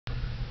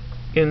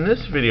In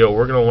this video,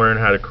 we're going to learn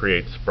how to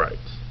create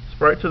sprites.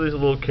 Sprites are these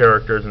little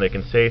characters, and they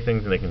can say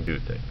things and they can do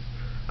things.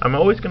 I'm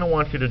always going to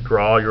want you to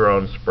draw your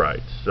own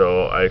sprites,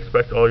 so I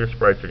expect all your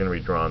sprites are going to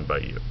be drawn by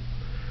you.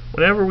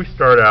 Whenever we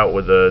start out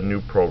with a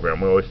new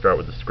program, we always start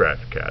with the scratch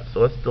cat, so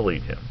let's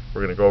delete him.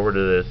 We're going to go over to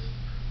this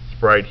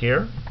sprite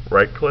here,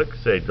 right click,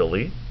 say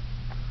delete.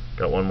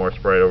 Got one more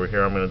sprite over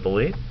here I'm going to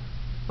delete.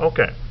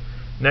 Okay.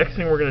 Next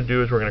thing we're going to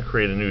do is we're going to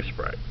create a new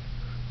sprite.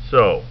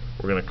 So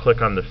we're going to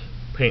click on this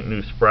Paint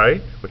New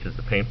Sprite, which is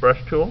the paintbrush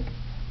tool.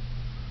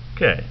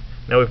 Okay,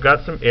 now we've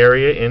got some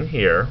area in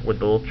here with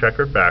the little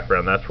checkered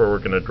background. That's where we're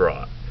going to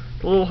draw it.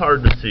 It's a little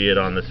hard to see it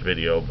on this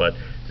video, but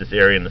it's this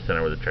area in the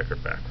center with the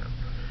checkered background.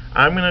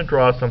 I'm going to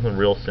draw something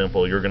real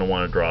simple. You're going to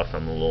want to draw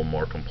something a little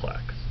more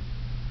complex.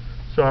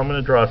 So I'm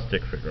going to draw a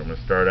stick figure. I'm going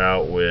to start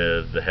out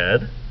with the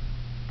head.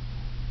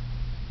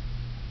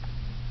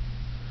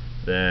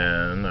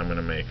 Then I'm going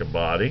to make a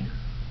body.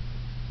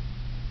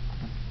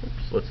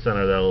 Oops, let's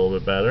center that a little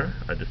bit better.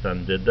 I just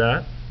undid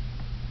that.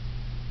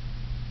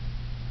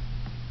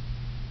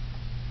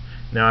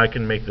 Now I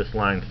can make this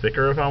line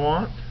thicker if I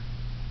want.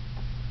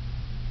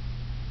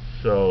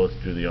 So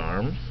let's do the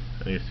arms.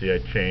 And you see I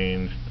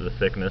changed the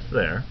thickness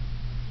there.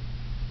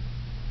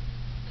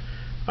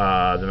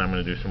 Then I'm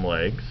going to do some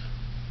legs.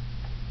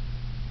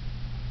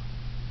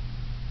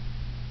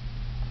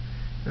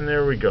 And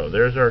there we go.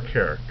 There's our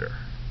character.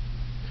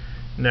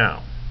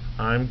 Now,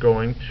 I'm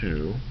going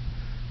to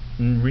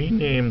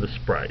rename the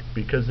sprite,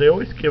 because they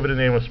always give it a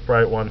name of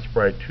Sprite 1,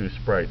 Sprite 2,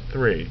 Sprite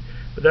 3,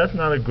 but that's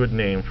not a good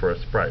name for a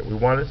sprite. We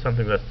wanted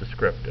something that's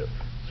descriptive.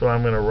 So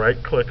I'm going to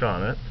right click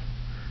on it,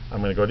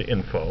 I'm going to go to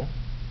Info,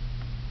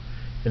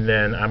 and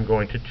then I'm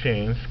going to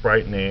change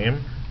sprite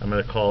name. I'm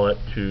going to call it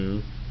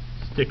to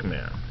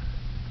Stickman.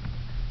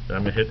 Then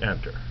I'm going to hit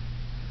Enter.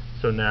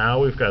 So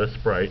now we've got a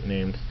sprite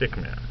named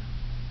Stickman.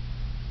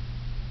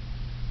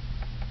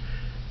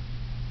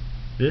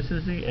 This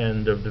is the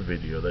end of the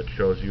video that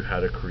shows you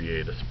how to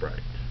create a sprite.